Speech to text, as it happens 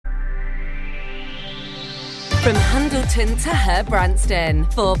From Handleton to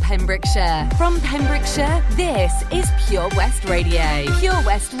Herbranston for Pembrokeshire. From Pembrokeshire, this is Pure West Radio. Pure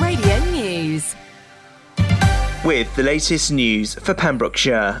West Radio News. With the latest news for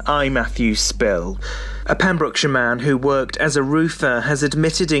Pembrokeshire, I'm Matthew Spill. A Pembrokeshire man who worked as a roofer has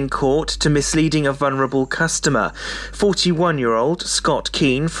admitted in court to misleading a vulnerable customer. 41-year-old Scott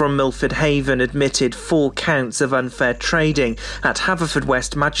Keane from Milford Haven admitted 4 counts of unfair trading at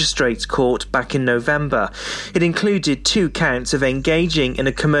Haverfordwest Magistrates Court back in November. It included 2 counts of engaging in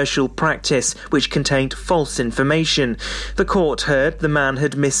a commercial practice which contained false information. The court heard the man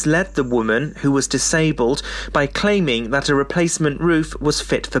had misled the woman, who was disabled, by claiming that a replacement roof was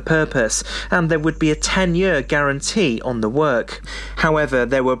fit for purpose and there would be a 10-year guarantee on the work. However,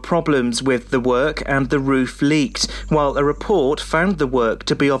 there were problems with the work and the roof leaked, while a report found the work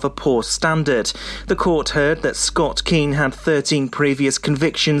to be of a poor standard. The court heard that Scott Keane had 13 previous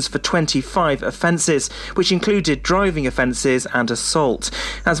convictions for 25 offences, which included driving offences and assault.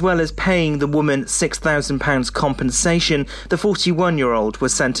 As well as paying the woman £6,000 compensation, the 41-year-old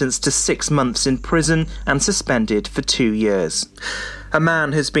was sentenced to 6 months in prison and suspended for 2 years. A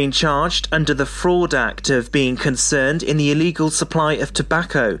man has been charged under the Fraud Act of being concerned in the illegal supply of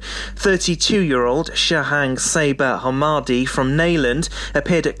tobacco. 32-year-old Shahang Saber Hamadi from Neyland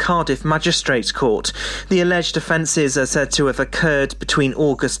appeared at Cardiff Magistrates Court. The alleged offences are said to have occurred between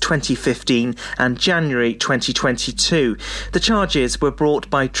August 2015 and January 2022. The charges were brought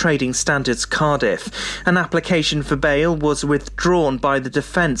by Trading Standards Cardiff. An application for bail was withdrawn by the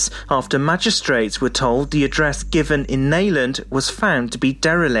defence after magistrates were told the address given in Neyland was found to be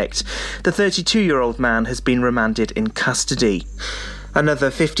derelict. The 32-year-old man has been remanded in custody.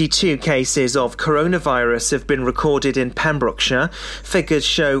 Another 52 cases of coronavirus have been recorded in Pembrokeshire. Figures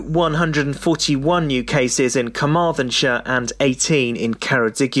show 141 new cases in Carmarthenshire and 18 in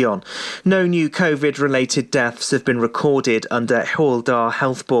Ceredigion. No new COVID-related deaths have been recorded under Hywel Dda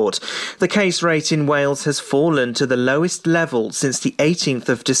Health Board. The case rate in Wales has fallen to the lowest level since the 18th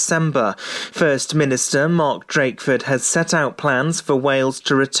of December. First Minister Mark Drakeford has set out plans for Wales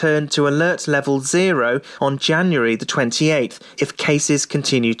to return to alert level 0 on January the 28th if cases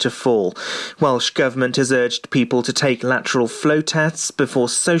continue to fall. Welsh Government has urged people to take lateral flow tests before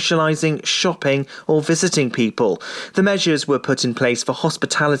socialising, shopping or visiting people. The measures were put in place for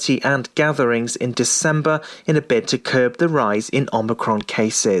hospitality and gatherings in December in a bid to curb the rise in Omicron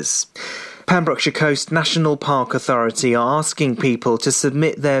cases. Pembrokeshire Coast National Park Authority are asking people to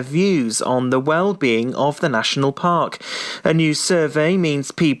submit their views on the well-being of the national park. A new survey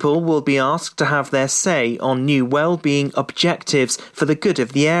means people will be asked to have their say on new well-being objectives for the good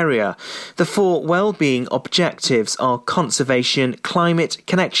of the area. The 4 well-being objectives are conservation, climate,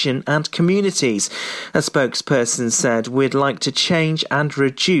 connection and communities. A spokesperson said, "We'd like to change and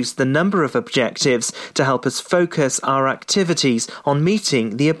reduce the number of objectives to help us focus our activities on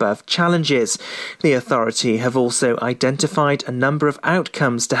meeting the above challenges." The authority have also identified a number of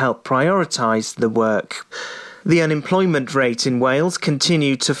outcomes to help prioritise the work. The unemployment rate in Wales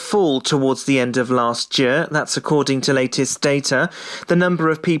continued to fall towards the end of last year. That's according to latest data. The number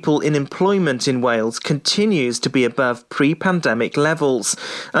of people in employment in Wales continues to be above pre-pandemic levels.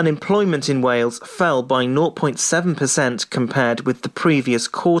 Unemployment in Wales fell by 0.7% compared with the previous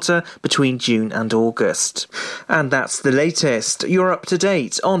quarter between June and August. And that's the latest. You're up to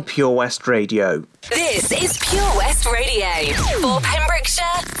date on Pure West Radio. This is Pure West Radio for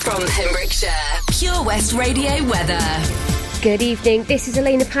Pembrokeshire from Pembrokeshire. Pure West Radio weather. Good evening, this is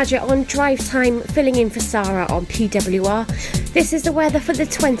Alaina Paget on Drivetime, filling in for Sarah on PWR. This is the weather for the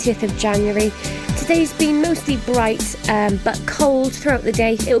 20th of January. Today's been mostly bright but cold throughout the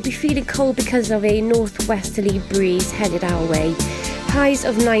day. It will be feeling cold because of a northwesterly breeze headed our way. Highs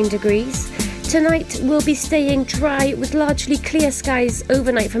of 9 degrees. Tonight we'll be staying dry with largely clear skies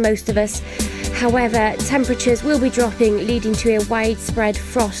overnight for most of us. However, temperatures will be dropping, leading to a widespread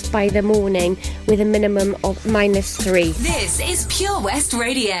frost by the morning with a minimum of -3. This is Pure West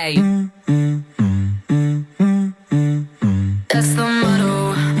Radio. That's the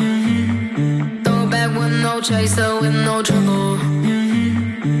motto. Throw back with no chaser, with no trouble.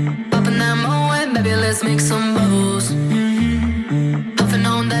 Popping that Moet, baby, let's make some bubbles. Puffing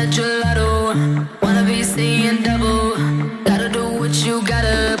on that gelato. Wanna be seeing double. Gotta do what you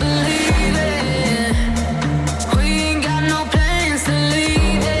gotta believe.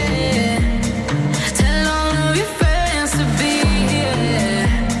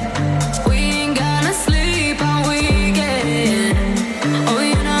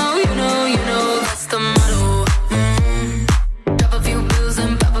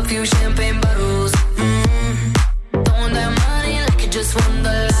 Won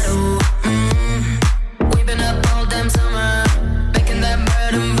the lotto. We've been up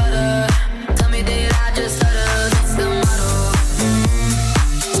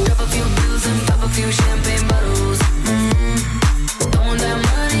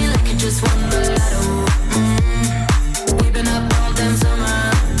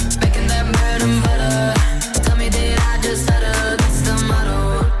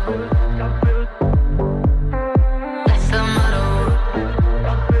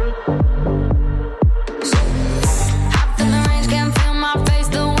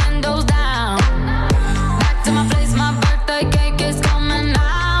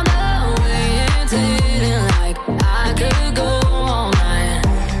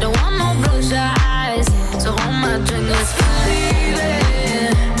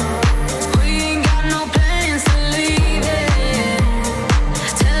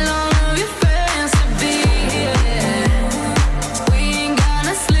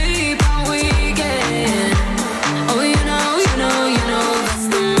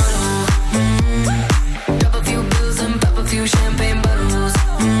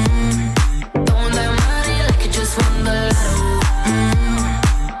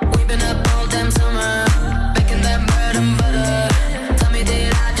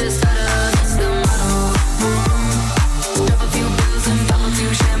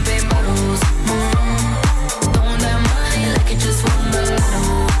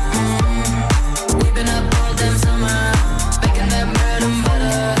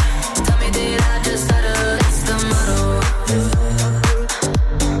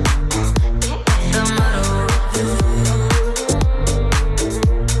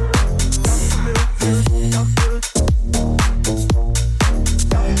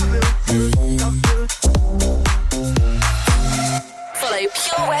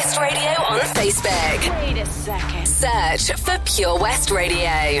Pure West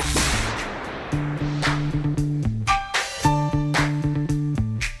Radio.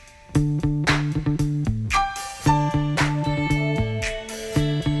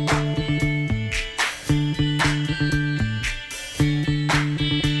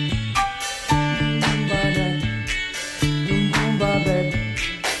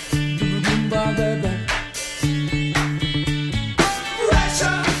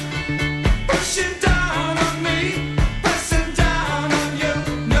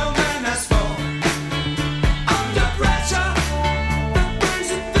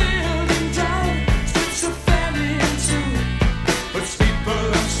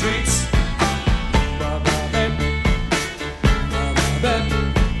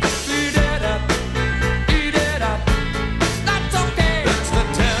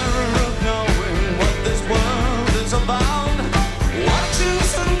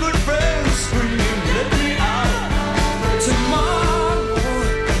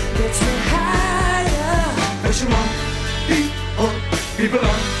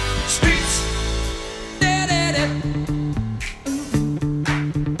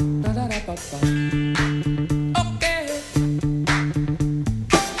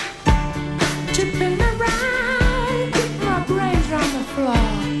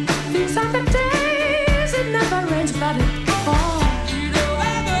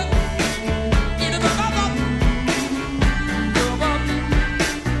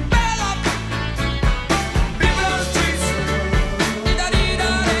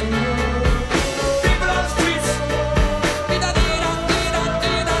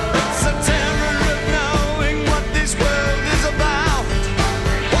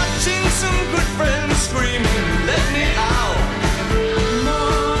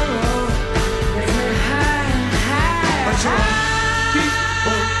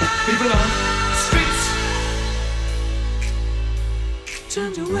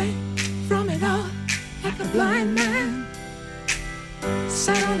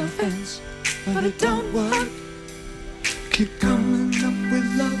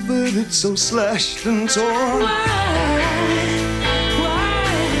 So slashed and torn.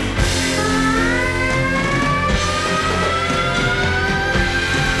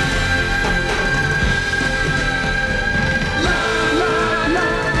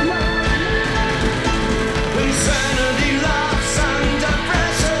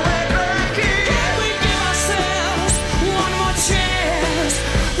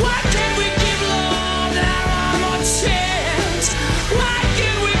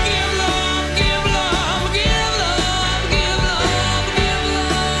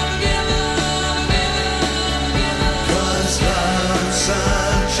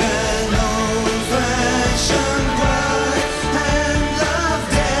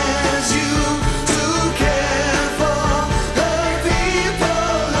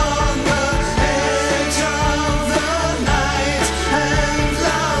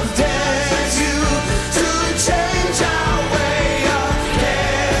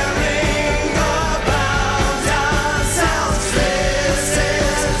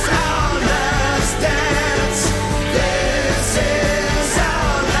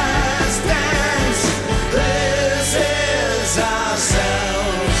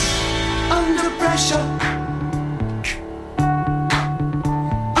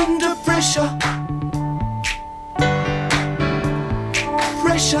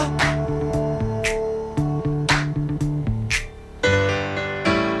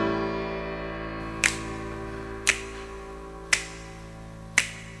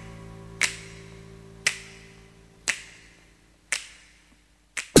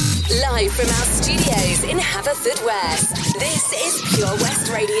 Live from our studios in Haverfordwest, this is Pure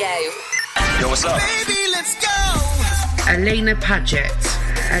West Radio. Yo, what's up? Baby, let's go! Alaina Paget.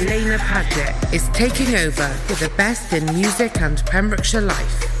 Alaina Paget is taking over with the best in music and Pembrokeshire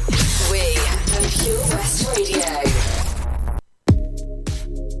life. We are Pure West Radio.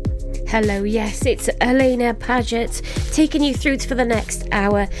 Hello, yes, it's Alaina Paget taking you through for the next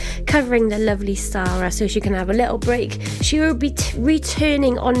hour, covering the lovely Sarah so she can have a little break. She will be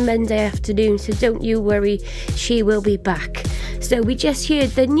returning on Monday afternoon, so don't you worry, she will be back. So we just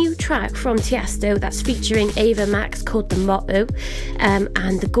heard the new track from Tiesto that's featuring Ava Max called The Motto,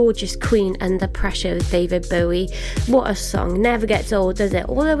 and the gorgeous Queen Under Pressure with David Bowie. What a song, never gets old, does it?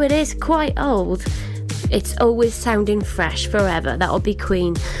 Although it is quite old. It's always sounding fresh forever. That'll be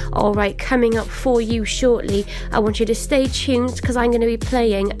Queen. Alright, coming up for you shortly, I want you to stay tuned because I'm going to be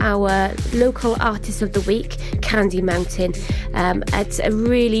playing our local artist of the week, Candy Mountain. It's a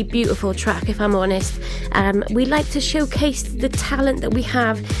really beautiful track, if I'm honest. We like to showcase the talent that we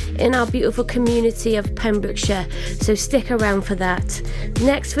have in our beautiful community of Pembrokeshire, so stick around for that.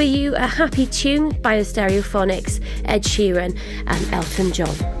 Next for you, a happy tune by the Stereophonics, Ed Sheeran and Elton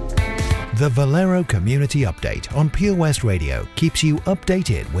John. The Valero Community Update on Pure West Radio keeps you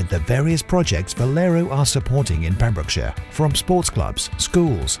updated with the various projects Valero are supporting in Pembrokeshire, from sports clubs,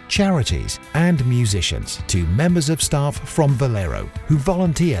 schools, charities and musicians to members of staff from Valero who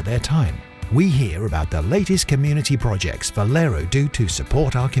volunteer their time. We hear about the latest community projects Valero do to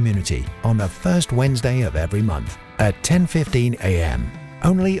support our community on the first Wednesday of every month at 10:15 a.m.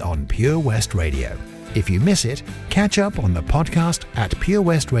 only on Pure West Radio. If you miss it, catch up on the podcast at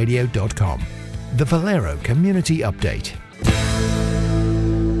purewestradio.com. The Valero Community Update.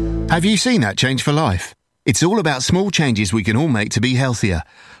 Have you seen that Change for Life? It's all about small changes we can all make to be healthier,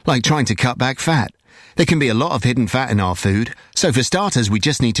 like trying to cut back fat. There can be a lot of hidden fat in our food, so for starters we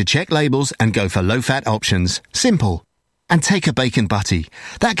just need to check labels and go for low-fat options. Simple. And take a bacon butty.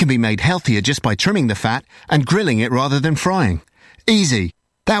 That can be made healthier just by trimming the fat and grilling it rather than frying. Easy.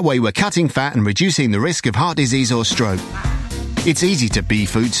 That way we're cutting fat and reducing the risk of heart disease or stroke. It's easy to be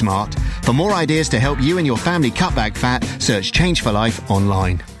food smart. For more ideas to help you and your family cut back fat, search Change for Life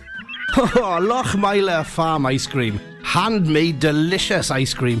online. Oh, Lochmeyler Farm Ice Cream. Handmade delicious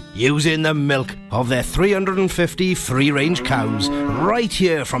ice cream using the milk of their 350 free-range cows right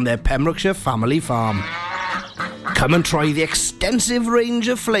here from their Pembrokeshire family farm. Come and try the extensive range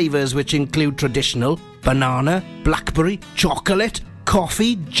of flavours which include traditional, banana, blackberry, chocolate,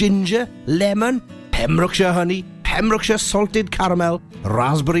 coffee, ginger, lemon, Pembrokeshire honey, Pembrokeshire salted caramel,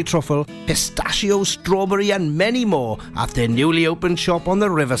 raspberry truffle, pistachio, strawberry and many more at their newly opened shop on the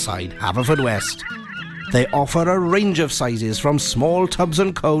Riverside, Haverfordwest. They offer a range of sizes from small tubs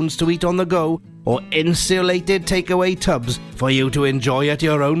and cones to eat on the go or insulated takeaway tubs for you to enjoy at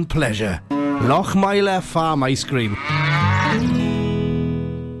your own pleasure. Lochmeyler Farm Ice Cream.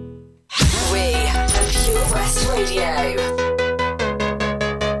 We are Pure West Radio.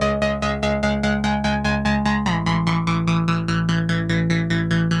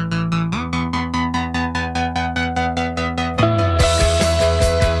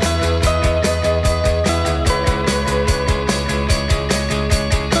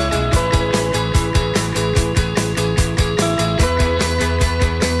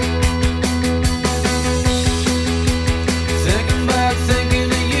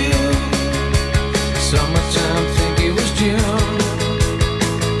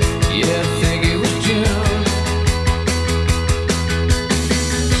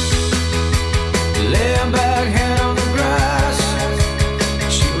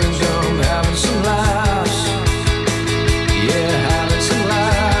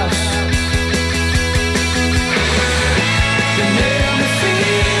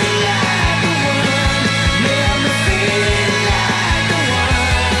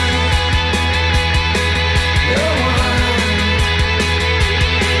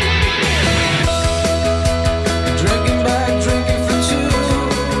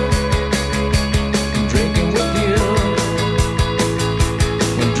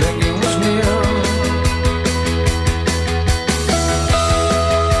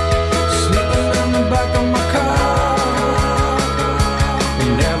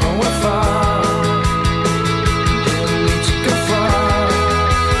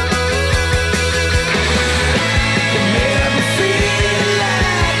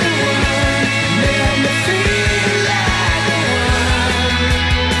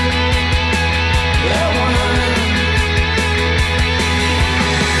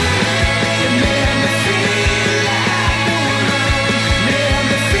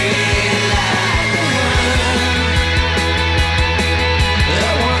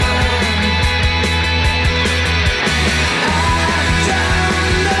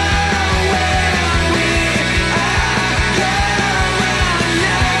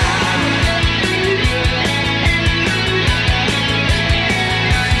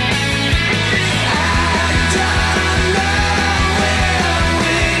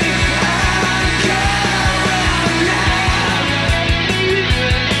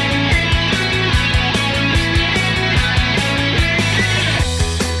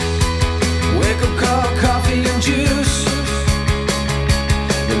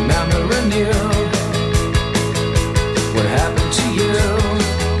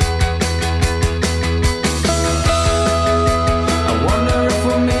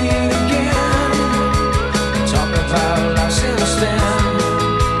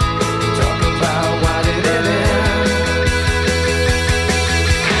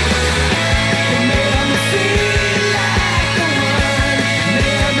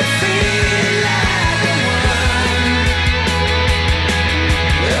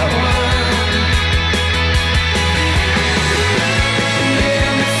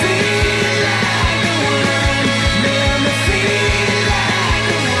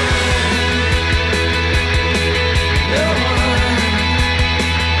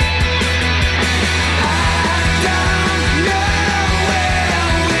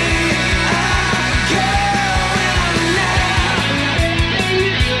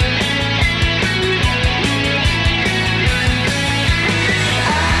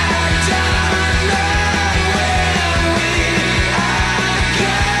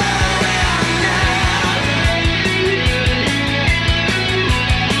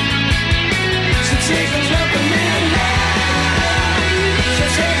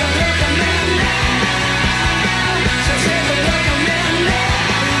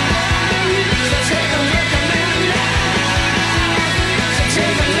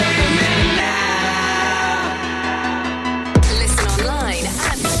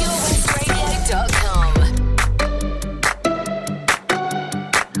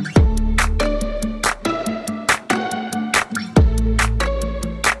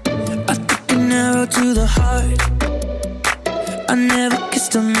 to the heart. I never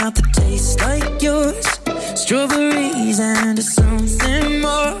kissed a mouth that tastes like yours. Strawberries and something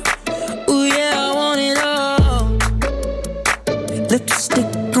more. Ooh yeah, I want it all.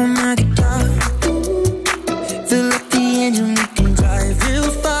 Lipstick on my guitar. Fill up the engine, we can drive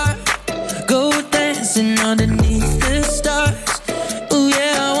real far. Go dancing underneath the stars. Ooh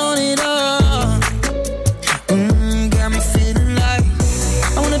yeah, I want it all. Got me feeling like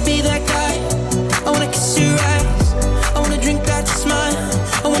I wanna be that guy. I wanna kiss your eyes. I wanna drink that smile.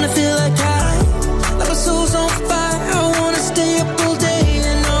 I wanna feel like like my soul's on fire. I wanna stay up all day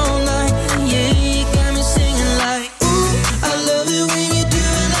and all night. Yeah, you got me singing like, ooh, I love it when you do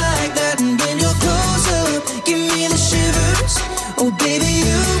it like that. And when you're close up, give me the shivers. Oh baby,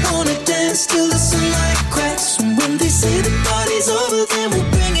 you wanna dance till the sunlight cracks. And when they say the party's over, then we'll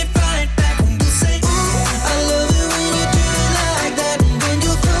bring it right back. And we'll say, ooh, I love it when you do it like that. And when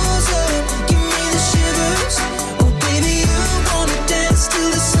you're close up, give me the shivers. Oh baby, you wanna dance till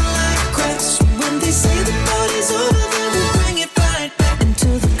the sunlight cracks. When they say the party's over, then we'll bring it right back into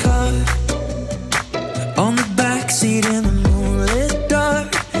the car. On the backseat in the moonlit dark.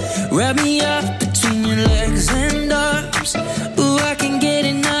 Wrap me up between your legs and arms. Ooh, I can get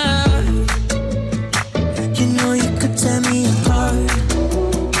enough. You know you could tear me apart.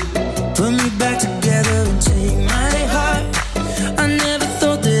 Put me back together and take my heart. I never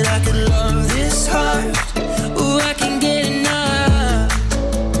thought that I could love this hard. Ooh, I can get enough.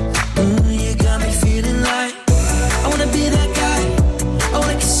 You got me feeling like I wanna be that guy. I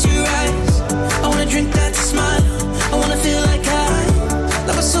wanna kiss your eyes. I wanna drink that smile. I wanna feel like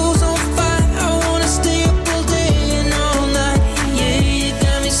like my soul's on fire. I wanna stay up all day and all night. Yeah, you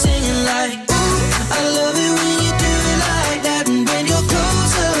got me singing like, ooh, I love it when you do it like that. And when you're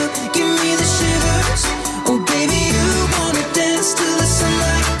close up, give me the shivers. Oh baby, you wanna dance till the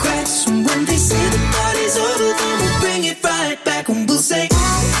sunlight cracks. And when they say the party's over, then we'll bring it right back. And we'll say,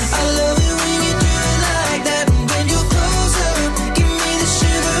 ooh, I love it when you do it like that. And when you're close up, give me the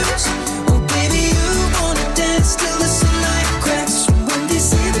shivers. Oh baby, you wanna dance till the sunlight cracks. And when they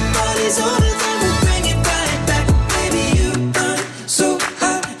say the party's over, then we'll bring it right back. Baby, you burn so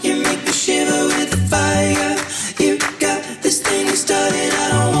hot, you make me shiver with the fire. You got this thing you started, I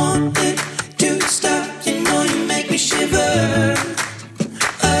don't want it to stop. You know you make me shiver.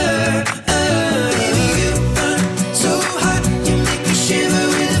 Baby, you burn so hot, you make me shiver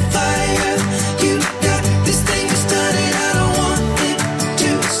with the fire. You got this thing you started, I don't want it to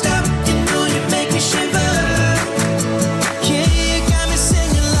stop. You know you make me shiver. Yeah, you got me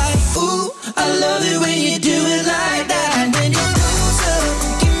singing like, ooh, I love it when you do it like that. And when you're close up,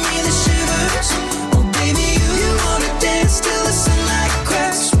 give me the shivers. Oh baby, you wanna dance till the sunlight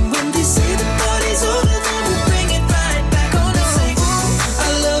cracks. When they say the party's over, then we'll bring it right back. Gonna say, ooh, I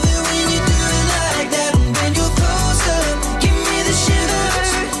love it when you do it like that. And when you're close up, give me the shivers.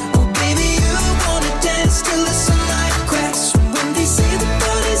 Oh baby, you wanna dance till the sunlight cracks. When they say the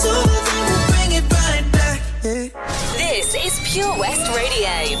party's over, then we'll bring it right back. Yeah. This is Pure West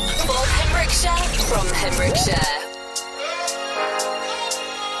Radio for Pembrokeshire from Pembrokeshire.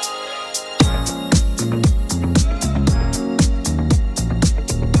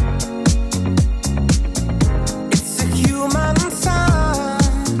 It's a human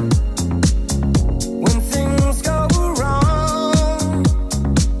sign when things go wrong.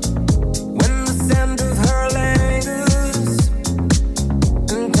 When the scent of her lingers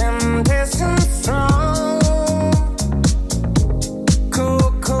and temptation strong.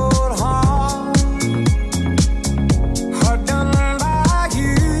 Cold, cold heart.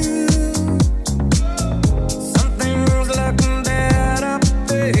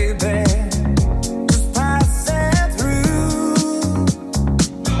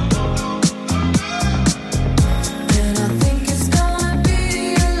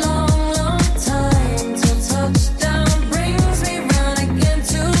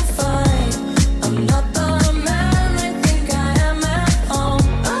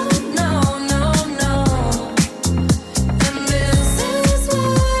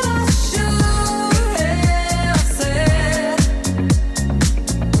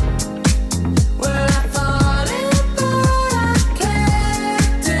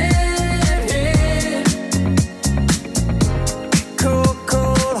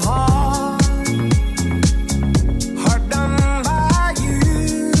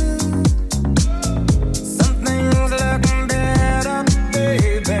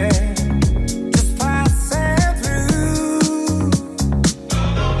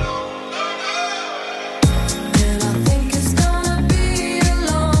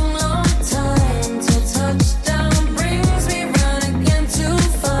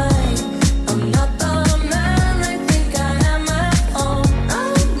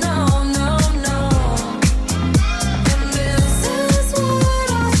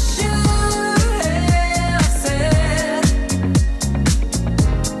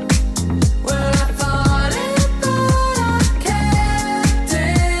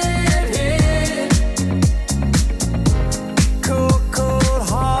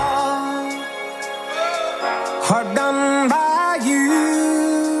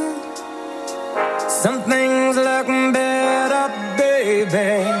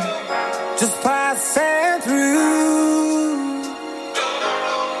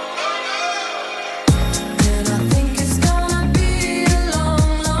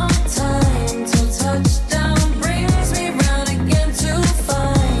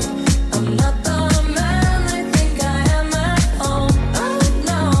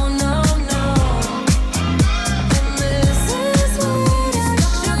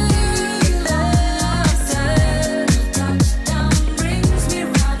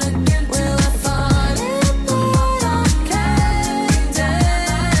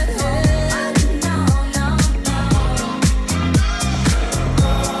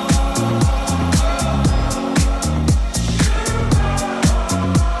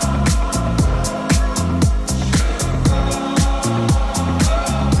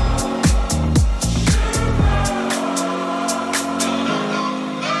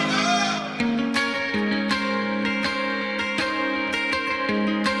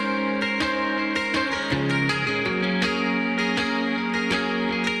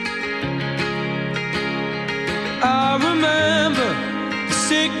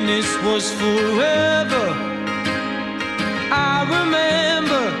 sickness was forever. I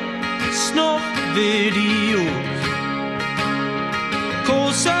remember snuff videos,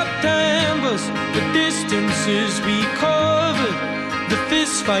 cold Septembers, the distances we covered, the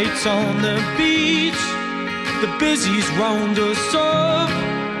fist fights on the beach, the busies round us up.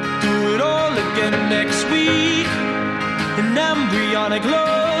 Do it all again next week. An embryonic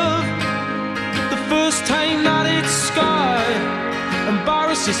love, the first time that it's scarred.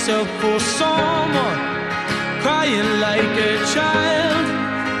 Embarrass yourself for someone, crying like a child.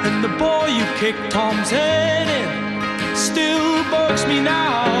 And the boy you kicked Tom's head in still bugs me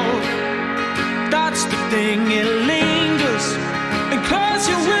now. That's the thing, it lingers and claws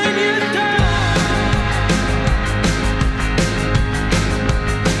you when you're down.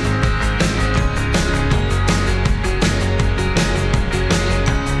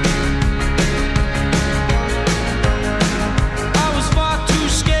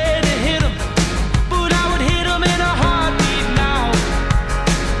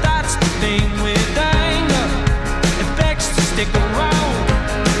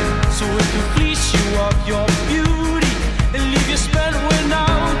 Your beauty and leave you spent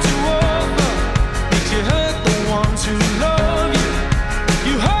without to offer. Makes you hurt the ones who love you.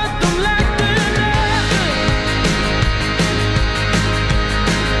 You hurt them like they're nothing.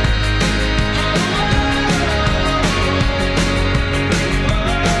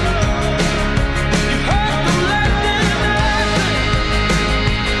 You hurt them like they're nothing.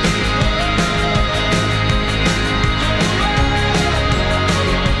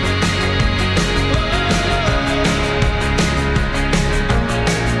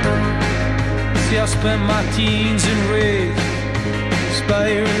 I spent my teens in rage,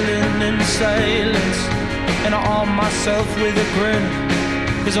 spiraling in silence, and I armed myself with a grin,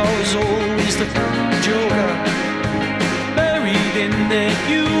 'cause I was always the joker, buried in the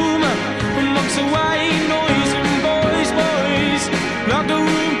humor, amongst the white noise and boys, locked the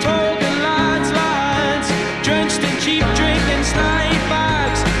room talking lads, drenched in cheap drink and snipe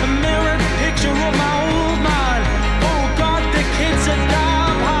bags, a mirrored picture of my old man. Oh God, the kid's a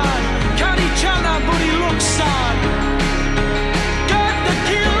damn hand. But he looks sad. God, the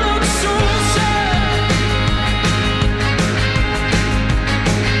kid looks so sad.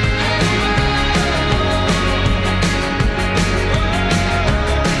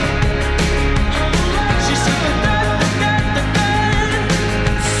 She said that.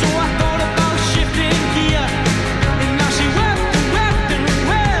 So I thought about shifting gear, and now she wept and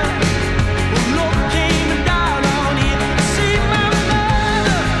wept. Well, look came and died on here. See my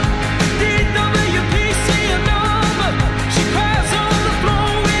mother, DWPC a number. She cries on the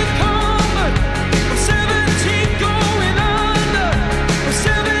floor with comfort. I'm 17 going under. I'm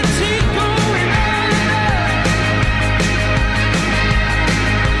 17 going under. I'm 17 going under. I'm 17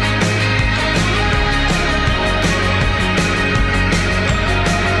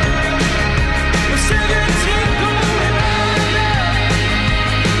 going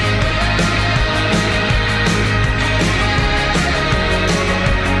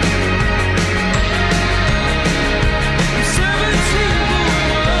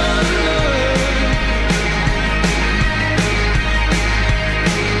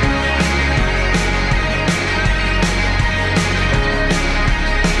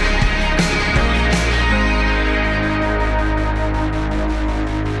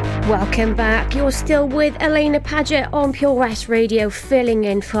under. Welcome back. You're still with Alaina Paget on Pure West Radio, filling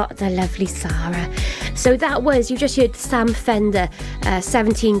in for the lovely Sarah. So that was, you just heard Sam Fender,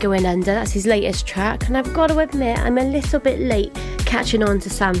 17 Going Under. That's his latest track. And I've got to admit, I'm a little bit late catching on to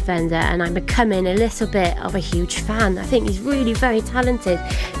Sam Fender, and I'm becoming a little bit of a huge fan. I think he's really very talented.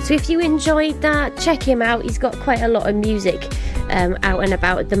 So if you enjoyed that, check him out. He's got quite a lot of music out and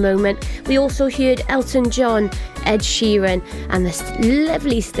about at the moment. We also heard Elton John, Ed Sheeran, and the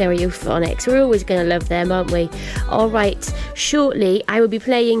lovely Stereophonics. We're always going to love them, aren't we? Alright, shortly I will be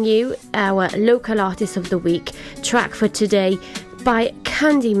playing you our local artist of the week track for today by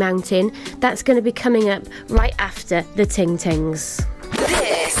Candy Mountain. That's going to be coming up right after the Ting Tings.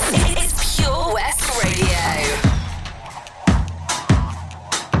 This is Pure West Radio.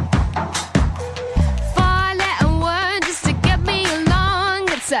 Four-letter word just to get me along.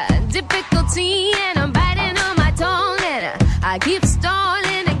 It's a difficulty and I'm biting on my tongue, and I keep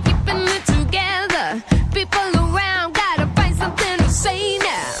stalling and keeping it together. People around gotta find something to say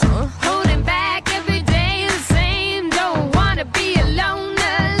now. Holding back every day the same. Don't wanna be alone.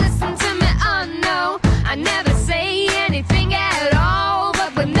 Listen to me, oh no. I never say anything at all,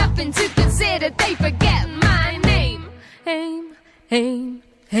 but with nothing to consider, they forget my name.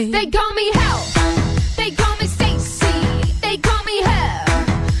 They call me Help. They call me Stacy. They call me Her.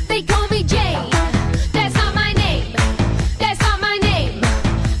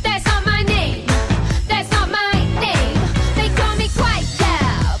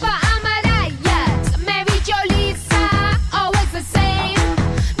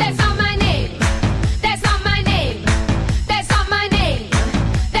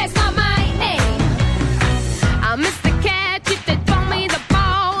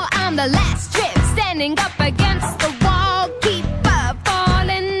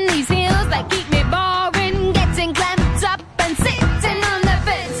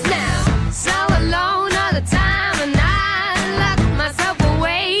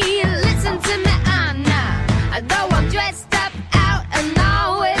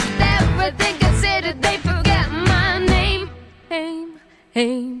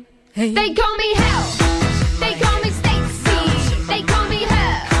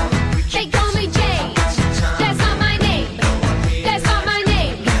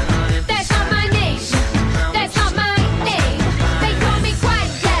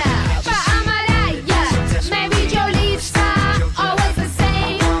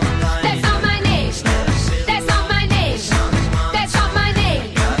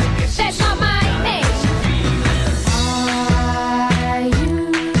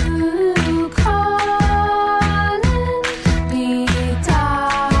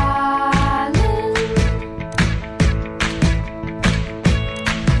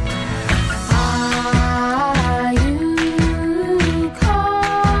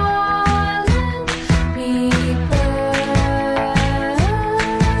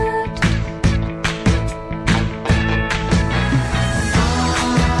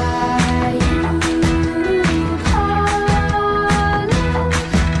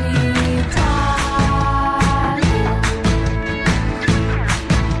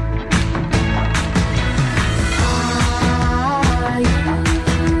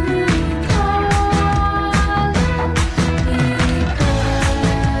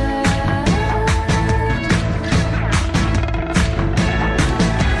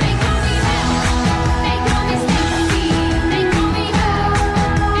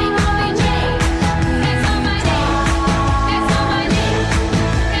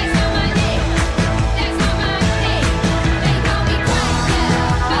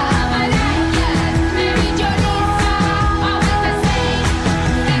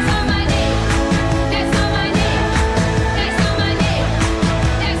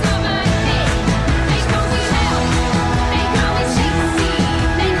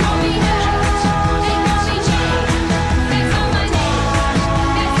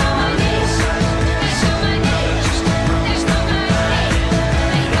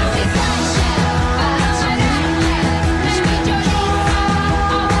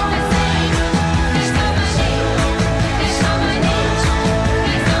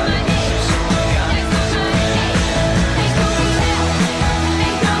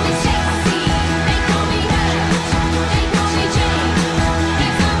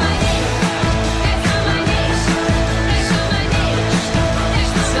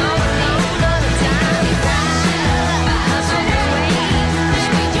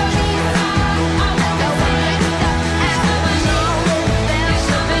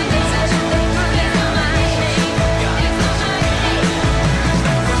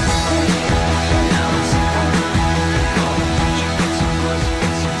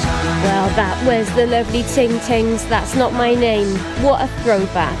 was the lovely Ting Tings, That's Not My Name. What a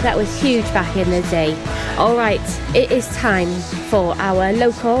throwback. That was huge back in the day. Alright, it is time for our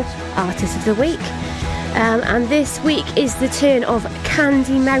local Artist of the Week. And this week is the turn of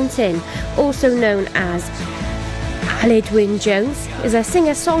Candy Mountain, also known as Aled Wyn Jones, is a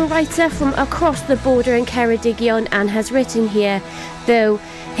singer-songwriter from across the border in Ceredigion and has written here, though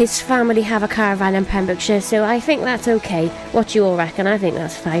his family have a caravan in Pembrokeshire, so I think that's okay. What do you all reckon? I think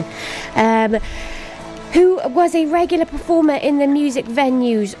that's fine. Who was a regular performer in the music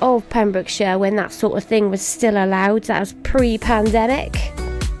venues of Pembrokeshire when that sort of thing was still allowed. That was pre-pandemic.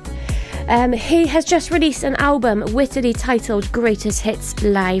 He has just released an album wittily titled Greatest Hits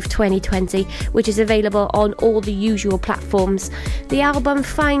Live 2020, which is available on all the usual platforms. The album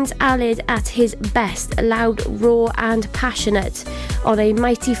finds Aled at his best, loud, raw and passionate, on a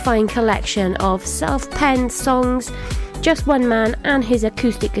mighty fine collection of self-penned songs, just one man and his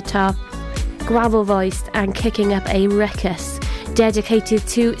acoustic guitar, gravel-voiced and kicking up a ruckus, dedicated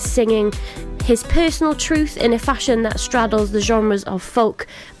to singing his personal truth in a fashion that straddles the genres of folk,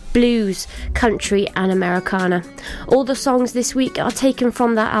 blues, country and Americana. All the songs this week are taken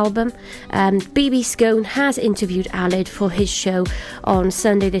from that album. BB Scone has interviewed Aled for his show on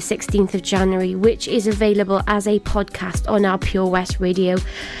Sunday the 16th of January, which is available as a podcast on our Pure West Radio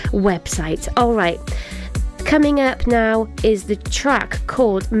website. Alright, coming up now is the track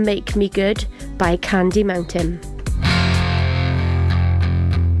called Make Me Good by Candy Mountain.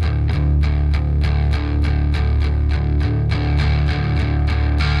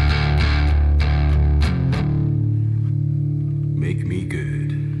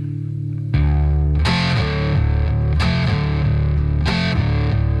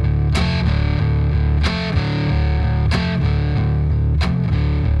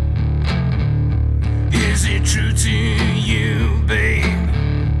 True to you, babe.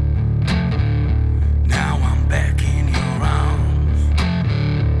 Now I'm back in your arms.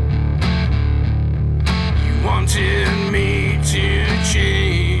 You wanted me to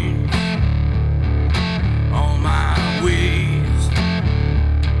change all my ways,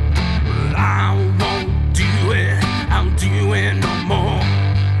 but I won't do it. I'll do it no more.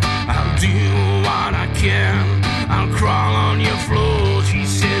 I'll do what I can. I'll crawl on your floor. She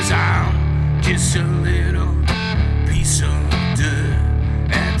says I'm just a little piece of dirt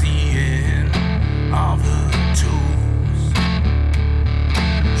at the end of the tools.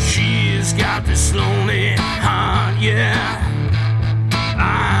 She's got this lonely heart, yeah.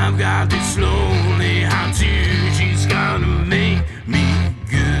 I've got this lonely heart too. She's gonna make me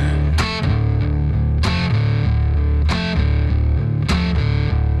good.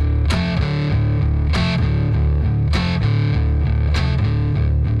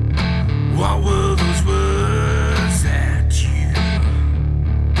 What were those words that you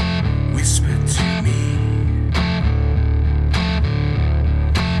whispered to me?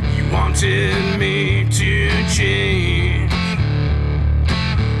 You wanted me to change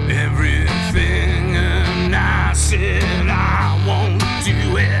everything, and I said I won't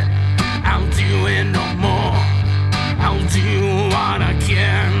do it. I'll do it no more. I'll do what I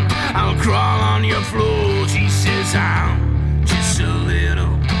can. I'll crawl on your floor. She says I'm just a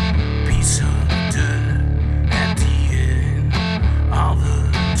little piece of dirt at the end of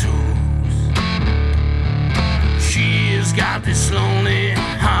the tools. She's got this lonely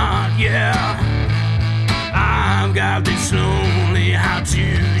heart, yeah. I've got this lonely heart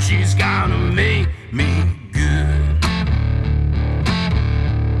too. She's gonna make me good.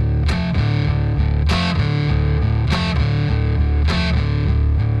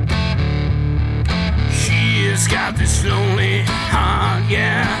 She's got this lonely heart,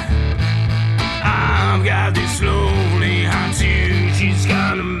 yeah. I've got this lonely heart too. She's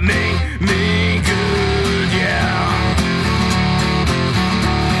gonna make me good, yeah.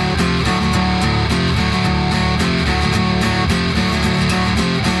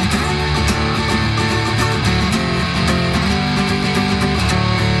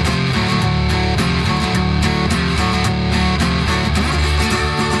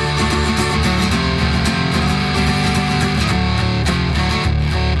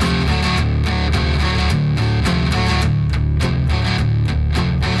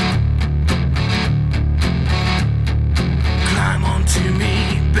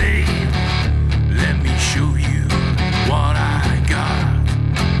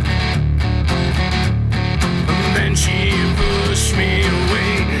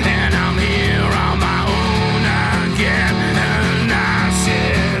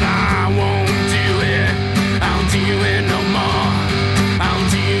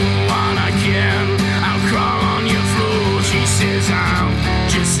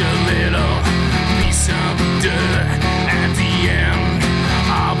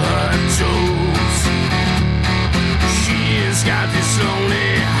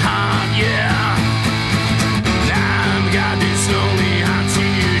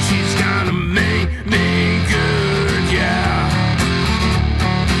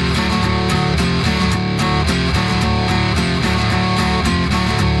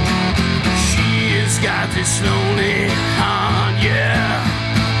 this lonely heart, yeah.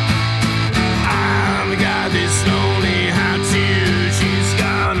 I've got this lonely heart too. She's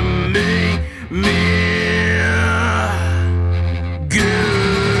gonna make me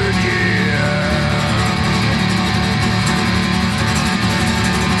good, yeah.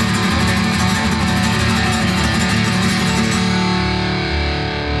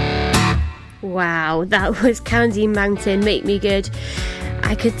 Wow, that was Candy Mountain, Make Me Good.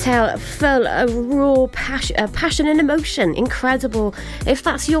 I could tell, full of raw passion and emotion. Incredible. If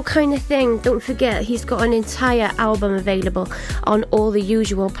that's your kind of thing, don't forget he's got an entire album available on all the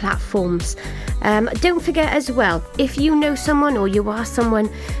usual platforms. Don't forget as well, if you know someone or you are someone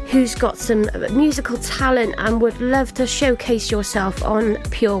who's got some musical talent and would love to showcase yourself on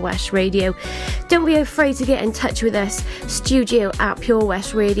Pure West Radio, don't be afraid to get in touch with us,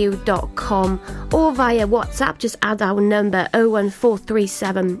 studio@purewestradio.com, or via WhatsApp. Just add our number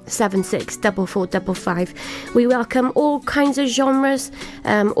 01437 764455. We welcome all kinds of genres,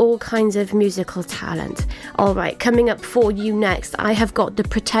 all kinds of musical talent. Alright, coming up for you next, I have got The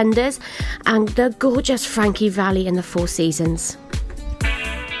Pretenders and the gorgeous Frankie Valli and the Four Seasons.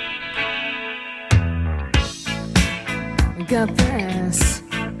 Got this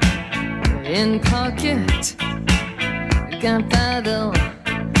in pocket, gunpowder,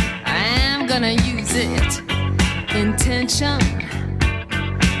 I'm gonna use it. Intention,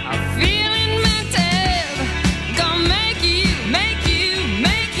 I'm feeling mental, gonna make you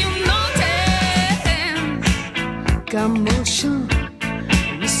notice. Got motion,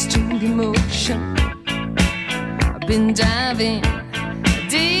 restrained emotion, I've been diving,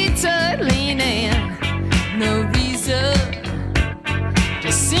 detour leaning, no reason,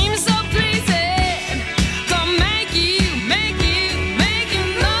 just seems so pleasing. Gonna make you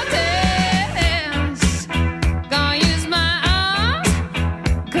notice. Gonna use my arms,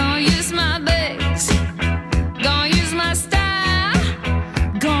 gonna use my legs, gonna use my style,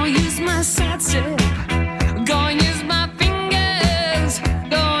 gonna use my side step, gonna use my fingers,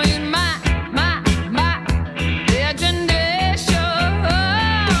 gonna use my imagination.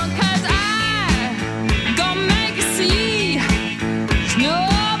 'Cause I gonna make you see there's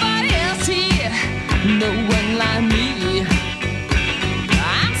nobody else here, no one like me.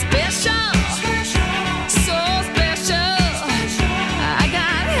 I'm special, so special. I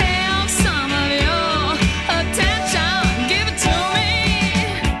gotta have some of your attention. Give it to me.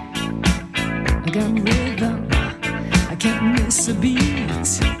 I got rhythm, I can't miss a beat.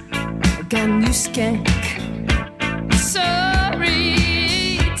 I got new skank, so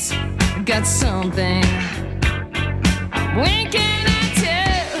reach. I got something I'm winking at you.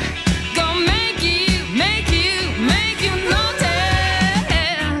 Gonna make you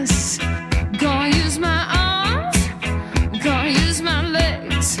notice. Gonna use my arms, gonna use my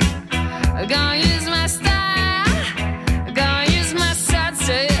legs, gonna use my style, gonna use my side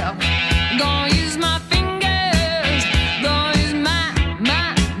step, gonna use my fingers, gonna use my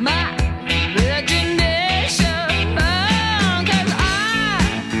imagination. 'Cause I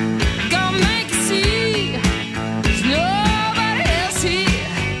gonna make you see there's nobody else here,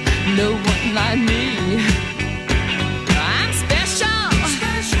 no one like me. I'm special,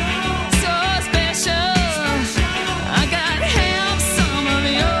 so special. I gotta have some of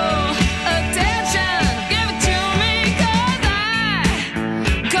your attention. Give it to me, 'cause I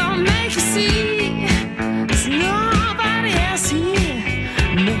gonna make you see there's nobody else here,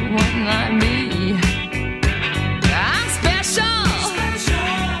 no one like me. I'm special,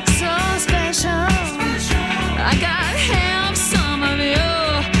 so special. I gotta have some of your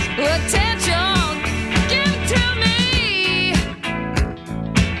attention. Give it to me.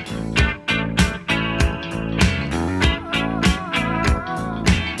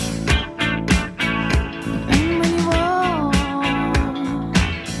 And when you walk,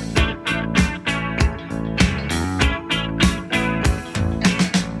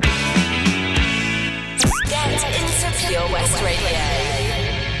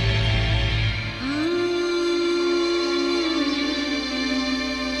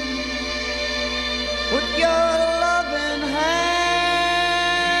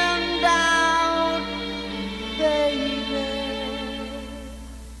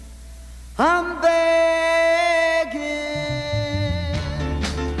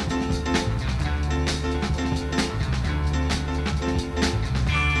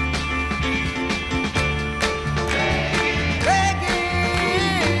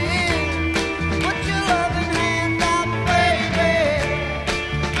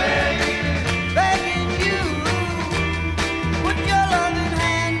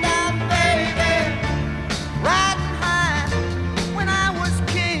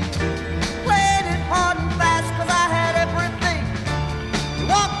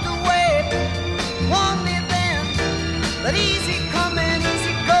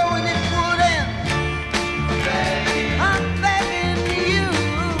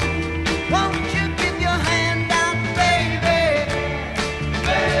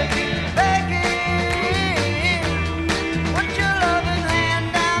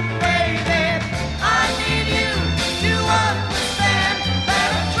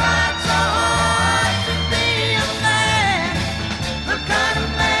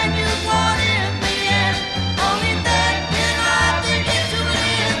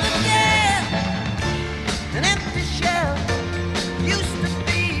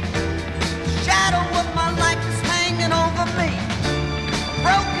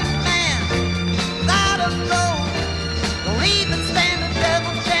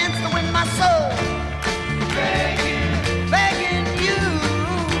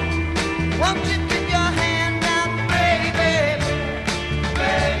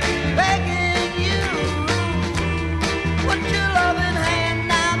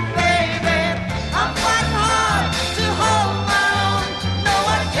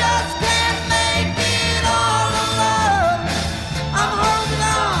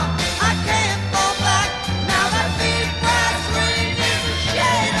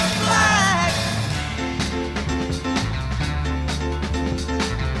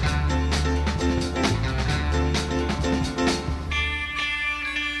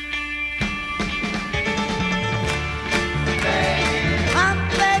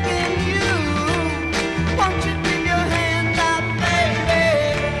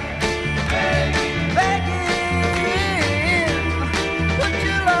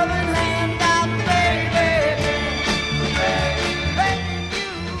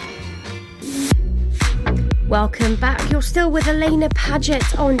 Welcome back. You're still with Alaina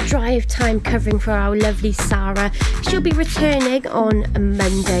Paget on Drive Time, covering for our lovely Sarah. She'll be returning on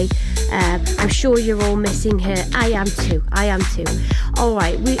Monday. I'm sure you're all missing her. I am too. All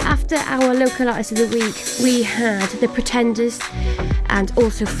right, after our local artist of the week, we had The Pretenders and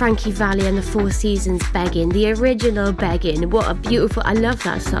also Frankie Valli and the Four Seasons, Begging, the original Begging. What a beautiful! I love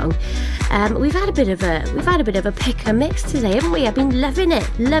that song. We've had a bit of a pick and mix today, haven't we? I've been loving it,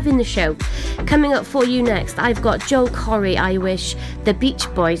 loving the show. Coming up for you next, I've got Joel Corry, I Wish, The Beach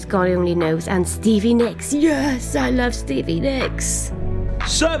Boys, God Only Knows, and Stevie Nicks. Yes, I love Stevie Nicks.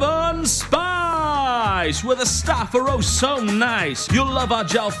 Seven Spice, where the staff are oh so nice. You'll love our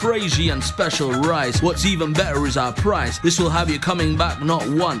jalfrezi and special rice. What's even better is our price. This will have you coming back not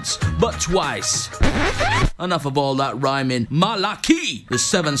once, but twice. Enough of all that rhyming. Malaki! The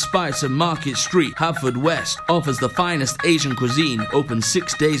Seven Spice of Market Street, Haverfordwest, offers the finest Asian cuisine, open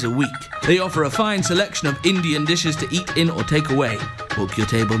 6 days a week. They offer a fine selection of Indian dishes to eat in or take away. Book your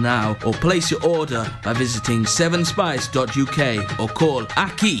table now or place your order by visiting sevenspice.uk or call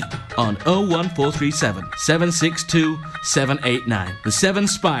Aki on 01437 762 789. The Seven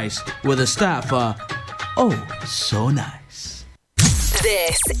Spice, where the staff are oh so nice.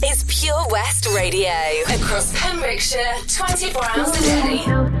 This is Pure West Radio. Across Pembrokeshire, 24 hours a day.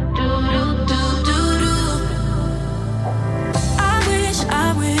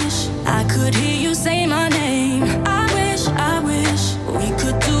 I wish I could hear you say my name. I wish we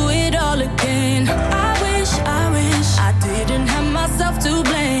could do it all again. I wish I didn't have myself to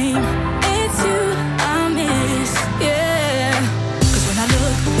blame. It's you I miss, yeah. 'Cause when I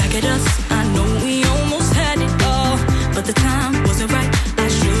look back at us, I know we almost had it all, but the time wasn't right. I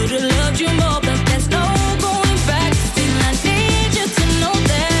should've loved you more, but there's no going back. Still I need you to know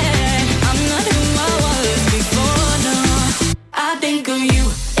that I'm not who I was before, no. I think of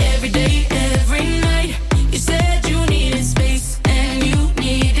you every day, every night. You said you needed space and you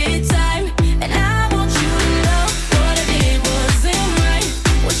needed time, and I want you to know what I did wasn't right.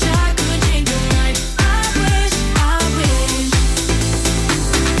 Wish I could change your mind. I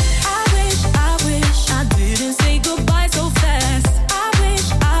wish I didn't say goodbye so fast. I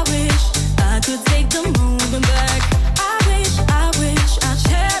wish I could take the moment back. I wish I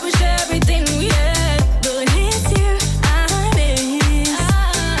cherish everything we had, but it's you I miss.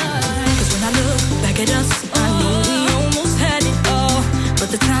 'Cause when I look back at us, I know we almost had it all, but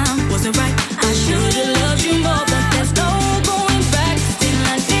the time wasn't right. I should've loved you more, but there's no going back. Still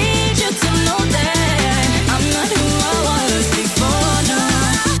I need you to know that I'm not who I was before, no.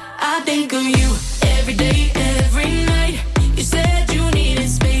 I think of you every day, every night. You said you needed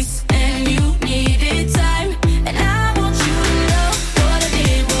space and you needed time, and I want you to know what I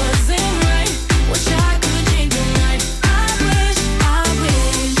did wasn't right. Wish I could change your mind. I wish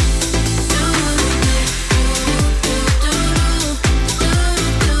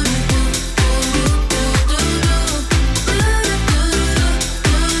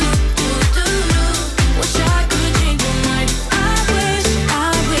wish I could change your mind. I wish.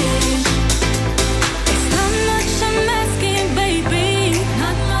 It's not much I'm asking, baby.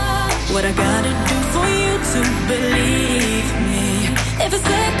 Not much. What I gotta do for you to believe me? If a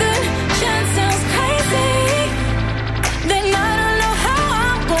second chance sounds crazy, then I don't know how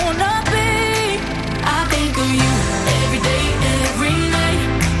I'm gonna be. I think of you every day, every night.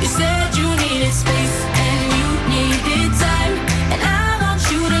 You said you needed space and you needed time, and I want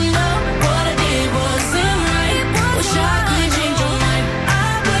you to know what I did wasn't right. Wish I could change your mind. I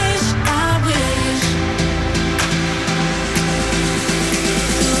wish.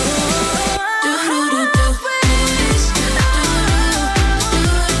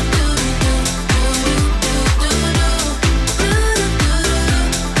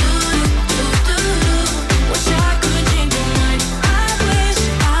 Wish I could change your mind. I wish.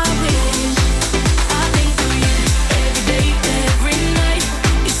 I think of you every day, every night.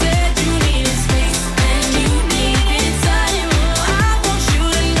 You said you needed space and you needed time. I want you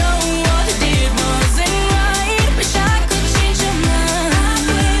to know what I did wasn't right. Wish I could change your mind.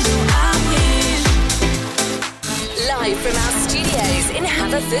 I wish. Live from our studios in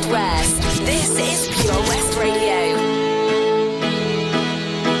Haverfordwest, this is Pure West Radio.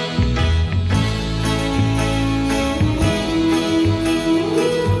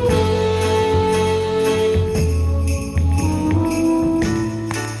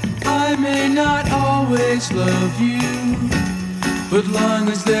 I may not always love you, but long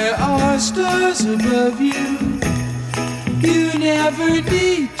as there are stars above you, you never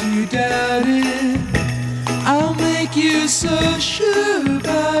need to doubt it. I'll make you so sure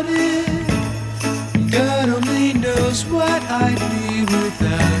about it. God only knows what I'd be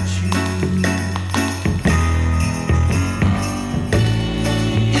without you.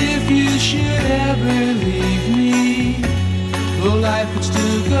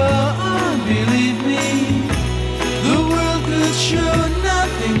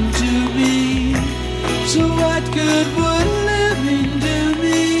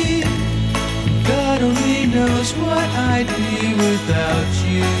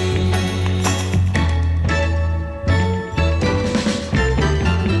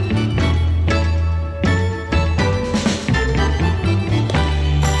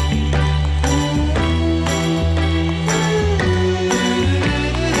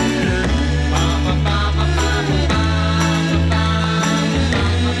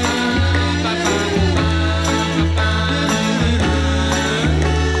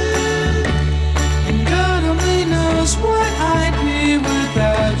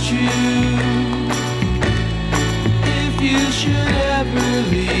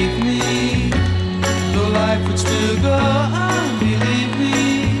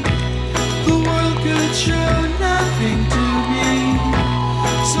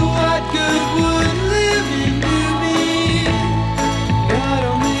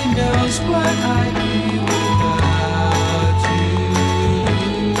 what I'd be without you.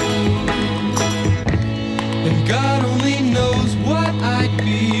 And God only knows what I'd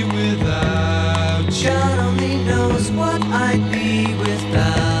be without you. God only knows what I'd be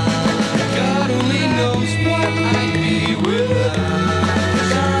without. God only knows what I'd be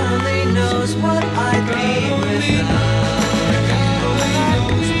without. God only knows what I'd be without. God only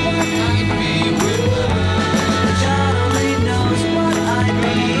knows what I'd be without. God only knows what I'd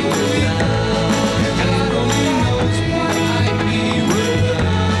be without. God only knows what I'd be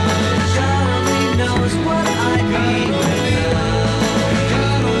without. God only knows what I'd be without.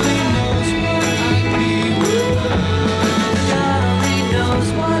 God only knows what I'd be without. God only knows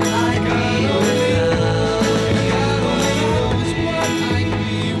what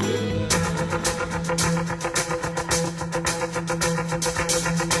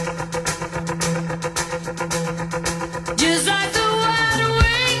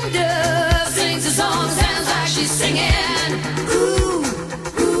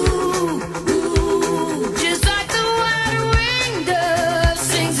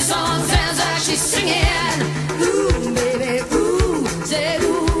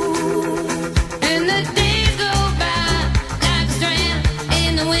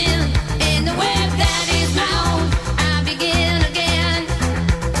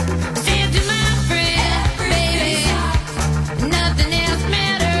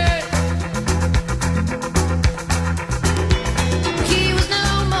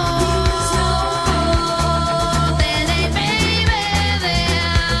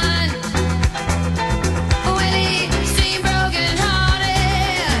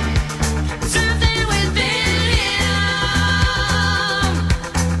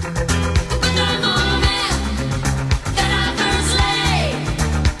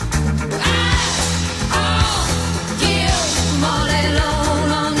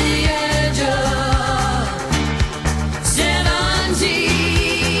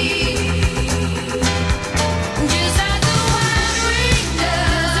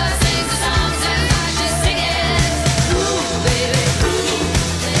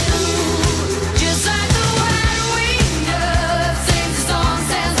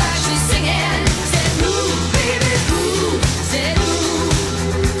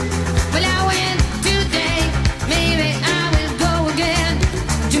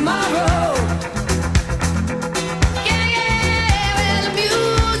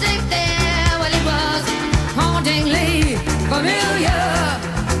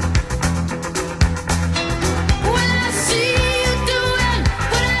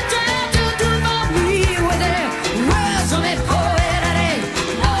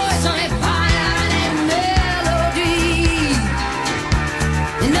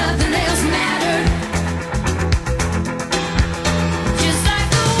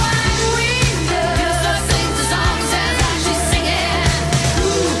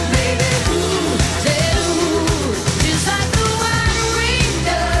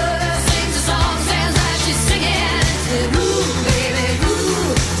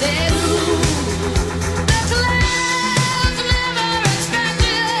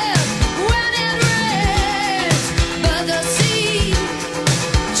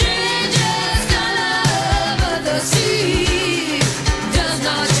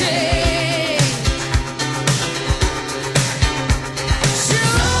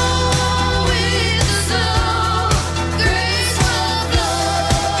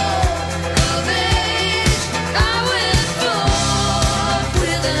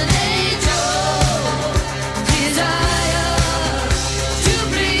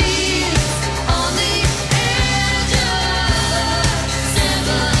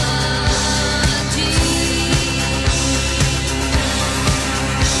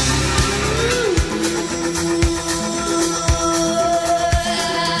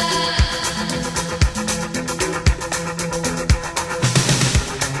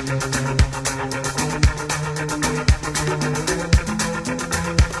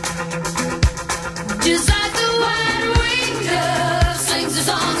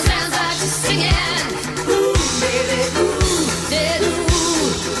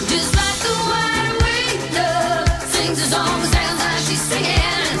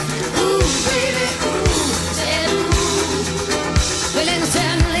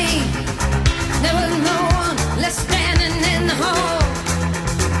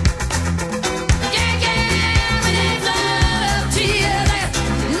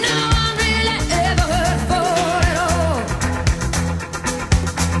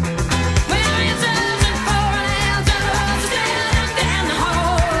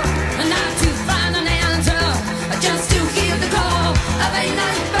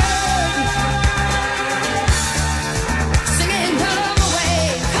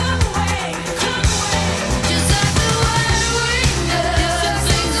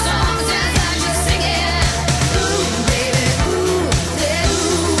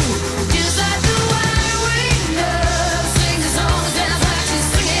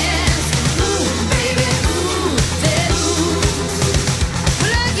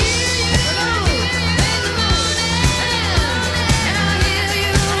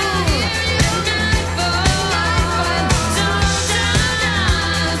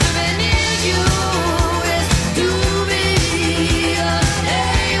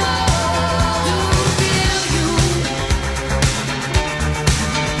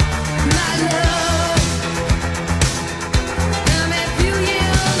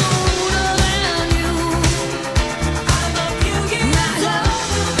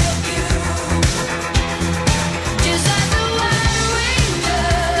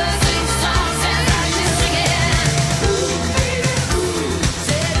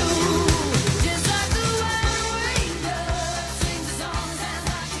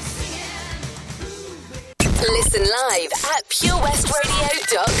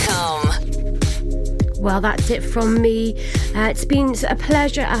purewestradio.com. Well, that's it from me. It's been a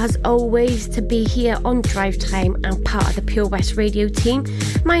pleasure, as always, to be here on Drive Time and part of the Pure West Radio team.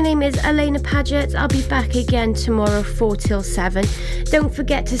 My name is Alaina Paget. I'll be back again tomorrow, 4 till 7. Don't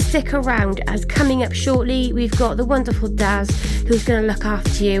forget to stick around, as coming up shortly, we've got the wonderful Daz, who's going to look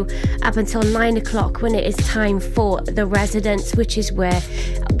after you up until 9 o'clock when it is time for The Residents, which is where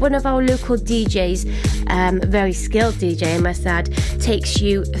one of our local DJs, very skilled DJ, I must add, takes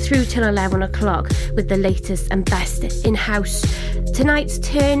you through till 11 o'clock with the latest and best in-house. Tonight's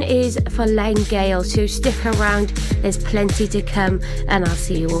turn is for Len Gale, so stick around, there's plenty to come, and I'll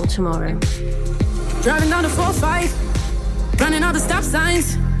see you all tomorrow. Driving down the 4-5, running all the stop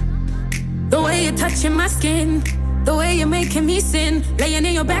signs. The way you're touching my skin, the way you're making me sin, laying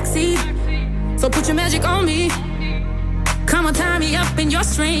in your backseat. So put your magic on me. Come on, tie me up in your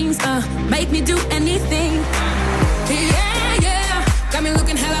strings, make me do anything. Yeah, yeah, got me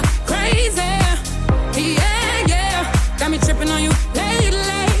looking hella crazy. Yeah, yeah, got me tripping on you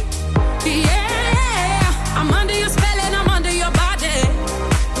lately. Yeah, I'm under your spell and I'm under your body.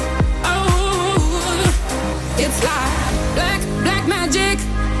 Oh, it's like black magic.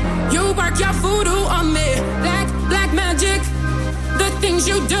 You work your voodoo on me. Black magic. The things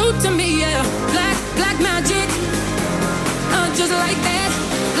you do to me, yeah. Black magic. Just like that.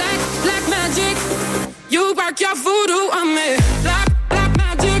 Black magic. You work your voodoo on me. Black